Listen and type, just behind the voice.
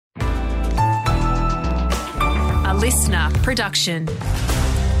listener production.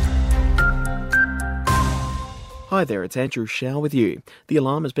 Hi there, it's Andrew Shaw with you. The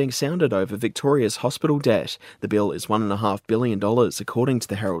alarm is being sounded over Victoria's hospital debt. The bill is $1.5 billion according to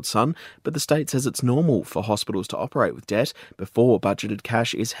the Herald Sun, but the state says it's normal for hospitals to operate with debt before budgeted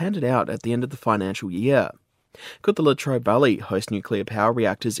cash is handed out at the end of the financial year. Could the Latrobe Valley host nuclear power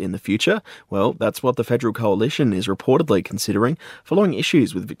reactors in the future? Well, that's what the Federal Coalition is reportedly considering, following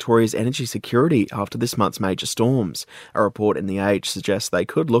issues with Victoria's energy security after this month's major storms. A report in The Age suggests they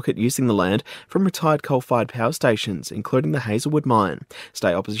could look at using the land from retired coal-fired power stations, including the Hazelwood mine.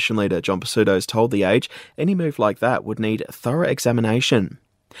 State Opposition Leader John Pasuto's told The Age any move like that would need thorough examination.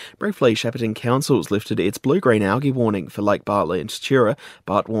 Briefly, Shepparton Council's lifted its blue-green algae warning for Lake Bartlett and Tatura,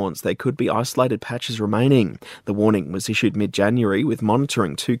 but warns there could be isolated patches remaining. The warning was issued mid-January, with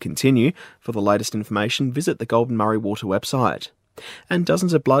monitoring to continue. For the latest information, visit the Golden Murray Water website. And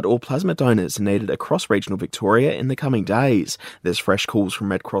dozens of blood or plasma donors are needed across regional Victoria in the coming days. There's fresh calls from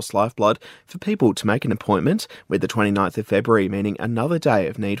Red Cross Lifeblood for people to make an appointment, with the 29th of February meaning another day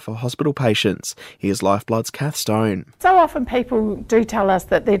of need for hospital patients. Here's Lifeblood's Kath Stone. So often people do tell us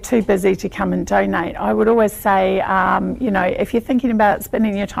that they're too busy to come and donate. I would always say, if you're thinking about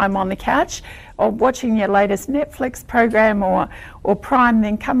spending your time on the couch or watching your latest Netflix program or Prime,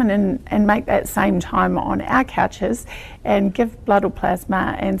 then come in and make that same time on our couches and give blood or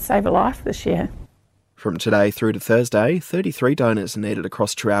plasma and save a life this year. From today through to Thursday, 33 donors are needed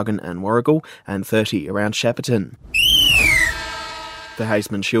across Traralgon and Warragul and 30 around Shepparton. The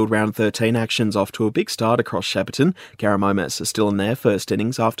Haseman Shield Round 13 action's off to a big start across Shepparton. Garramomas are still in their first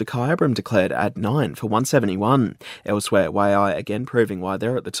innings after Kyabram declared at 9 for 171. Elsewhere, Waiai again proving why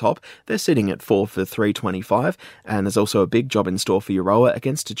they're at the top. They're sitting at 4 for 325, and there's also a big job in store for Euroa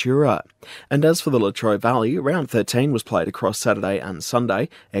against Tatura. And as for the Latrobe Valley, Round 13 was played across Saturday and Sunday.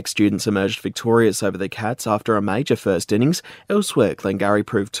 Ex-students emerged victorious over the Cats after a major first innings. Elsewhere, Glengarry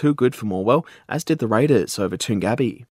proved too good for Morwell, as did the Raiders over Toongabbie.